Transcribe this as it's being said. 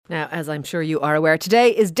Now, as I'm sure you are aware, today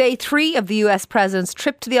is day 3 of the US President's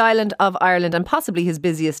trip to the island of Ireland and possibly his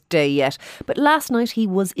busiest day yet. But last night he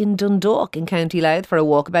was in Dundalk in County Louth for a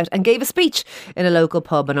walkabout and gave a speech in a local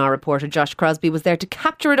pub, and our reporter Josh Crosbie was there to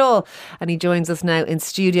capture it all, and he joins us now in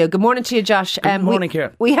studio. Good morning to you, Josh. Good morning,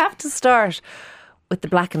 Ciara. We have to start with the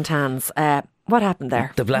black and tans. What happened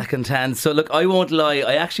there? The black and tan. So look, I won't lie,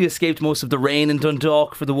 I actually escaped most of the rain in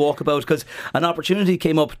Dundalk for the walkabout because an opportunity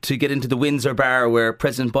came up to get into the Windsor bar where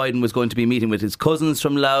President Biden was going to be meeting with his cousins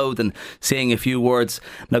from Louth and saying a few words.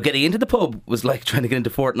 Now, getting into the pub was like trying to get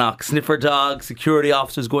into Fort Knox. Sniffer dogs, security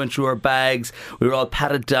officers going through our bags. We were all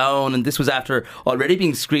patted down, and this was after already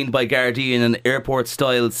being screened by Gardaí in an airport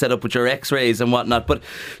style setup with your x-rays and whatnot. But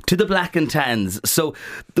to the black and tans. So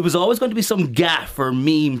there was always going to be some gaffe or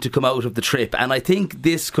meme to come out of the trip, and I think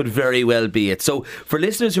this could very well be it. So for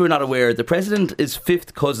listeners who are not aware, the President is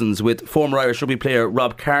fifth cousins with former Irish rugby player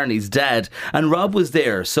Rob Kearney's dad, and Rob was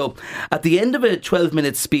there. So at the end of a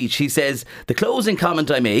 12-minute speech, he says, the closing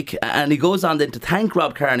comment I make, and he goes on then to thank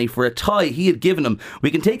Rob Kearney for a tie he had given him.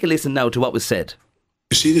 We can take a listen now to what was said.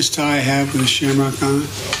 You see this tie I have with a shamrock on it?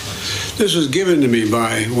 This was given to me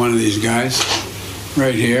by one of these guys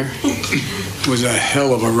right here. Was a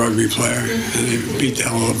hell of a rugby player, and they beat the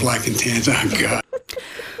hell out of the black and tans. Oh, God.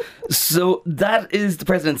 So that is the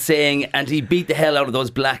President saying, and he beat the hell out of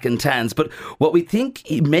those black and tans. But what we think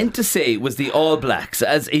he meant to say was the All Blacks,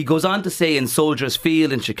 as he goes on to say in Soldiers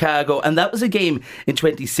Field in Chicago, and that was a game in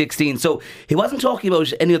 2016. So he wasn't talking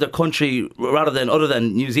about any other country other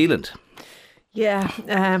than New Zealand. Yeah.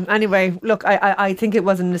 Anyway, look, I think it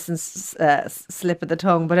was an innocent slip of the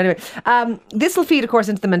tongue. But anyway, this will feed, of course,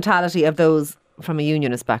 into the mentality of those from a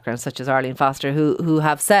unionist background, such as Arlene Foster, who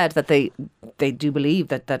have said that they do believe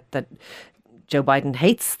that Joe Biden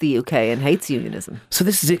hates the UK and hates unionism. So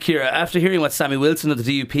this is it, Ciara. After hearing what Sammy Wilson of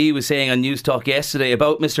the DUP was saying on Newstalk yesterday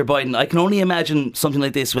about Mr. Biden, I can only imagine something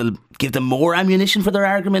like this will give them more ammunition for their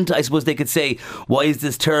argument. I suppose they could say, why is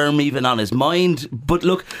this term even on his mind? But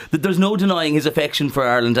look, there's no denying his affection for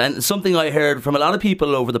Ireland, and something I heard from a lot of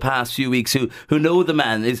people over the past few weeks who know the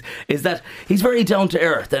man is that he's very down to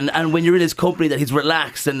earth, and when you're in his company that he's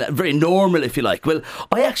relaxed and very normal, if you like. Well,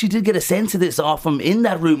 I actually did get a sense of this off him in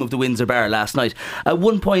that room of the Windsor bar last night. At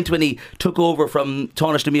one point when he took over from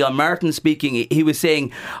Tánaiste Micheál Martin speaking, he was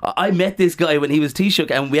saying, I met this guy when he was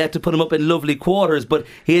Taoiseach and we had to put him up in lovely quarters, but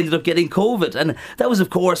he ended up getting COVID. And that was,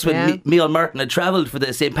 of course, when Micheál Martin had travelled for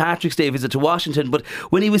the St. Patrick's Day visit to Washington. But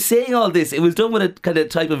when he was saying all this, it was done with a kind of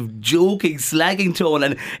type of joking, slagging tone.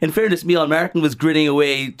 And in fairness, Micheál Martin was grinning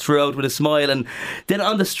away throughout with a smile. And then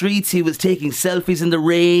on the streets, he was taking selfies in the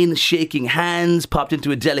rain, shaking hands, popped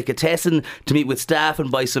into a delicatessen to meet with staff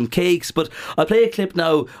and buy some cakes. But I'll play a clip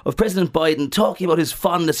now of President Biden talking about his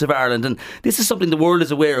fondness of Ireland, and this is something the world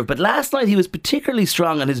is aware of, but last night he was particularly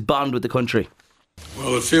strong on his bond with the country.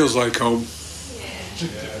 Well, it feels like home.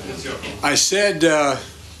 I said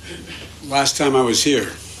last time I was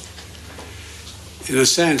here, in a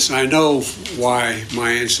sense, I know why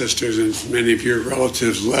my ancestors and many of your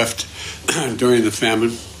relatives left during the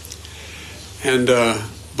famine, and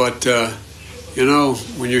but you know,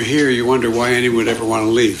 when you're here, you wonder why anyone would ever want to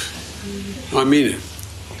leave. I mean it.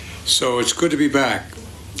 So it's good to be back.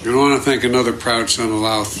 And I want to thank another proud son of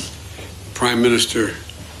Louth, Prime Minister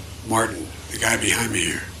Martin, the guy behind me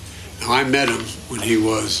here. Now, I met him when he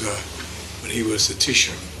was the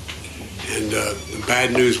Taoiseach. And the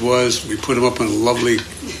bad news was we put him up in lovely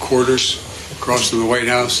quarters across from the White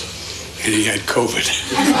House, and he had COVID.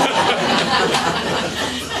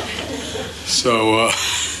 So,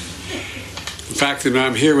 the fact that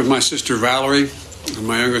I'm here with my sister Valerie and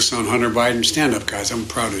my youngest son, Hunter Biden. Stand up, guys. I'm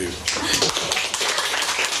proud of you.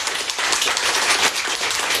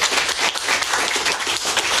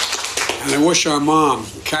 And I wish our mom,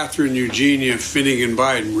 Catherine Eugenia Finnegan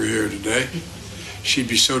Biden, were here today. She'd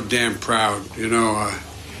be so damn proud. You know,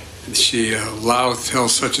 Louth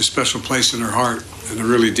held such a special place in her heart, and it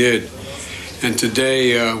really did. And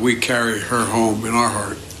today, we carry her home in our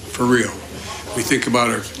heart, for real. We think about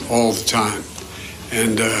her all the time.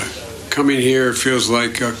 And coming here feels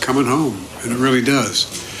like coming home, and it really does.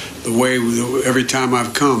 The way, every time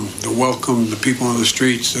I've come, the welcome, the people on the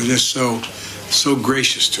streets, they're just so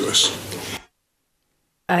gracious to us.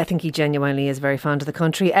 I think he genuinely is very fond of the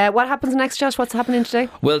country. What happens next, Josh? What's happening today?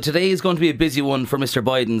 Well, today is going to be a busy one for Mr.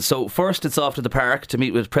 Biden. So first it's off to the park to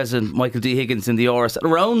meet with President Michael D. Higgins in the Áras. At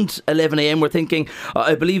around 11 a.m. we're thinking,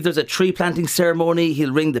 I believe there's a tree planting ceremony.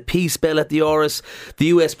 He'll ring the peace bell at the Áras. The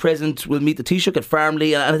US President will meet the Taoiseach at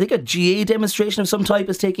Farmley, and I think a GA demonstration of some type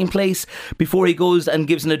is taking place before he goes and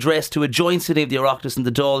gives an address to a joint sitting of the Oireachtas and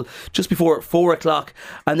the Dáil just before 4 o'clock.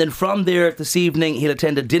 And then from there this evening he'll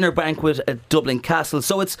attend a dinner banquet at Dublin Castle.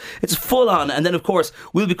 So it's full on, and then of course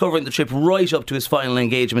we'll be covering the trip right up to his final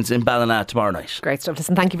engagements in Ballina tomorrow night. Great stuff.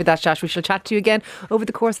 Listen, thank you for that, Josh. We shall chat to you again over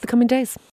the course of the coming days.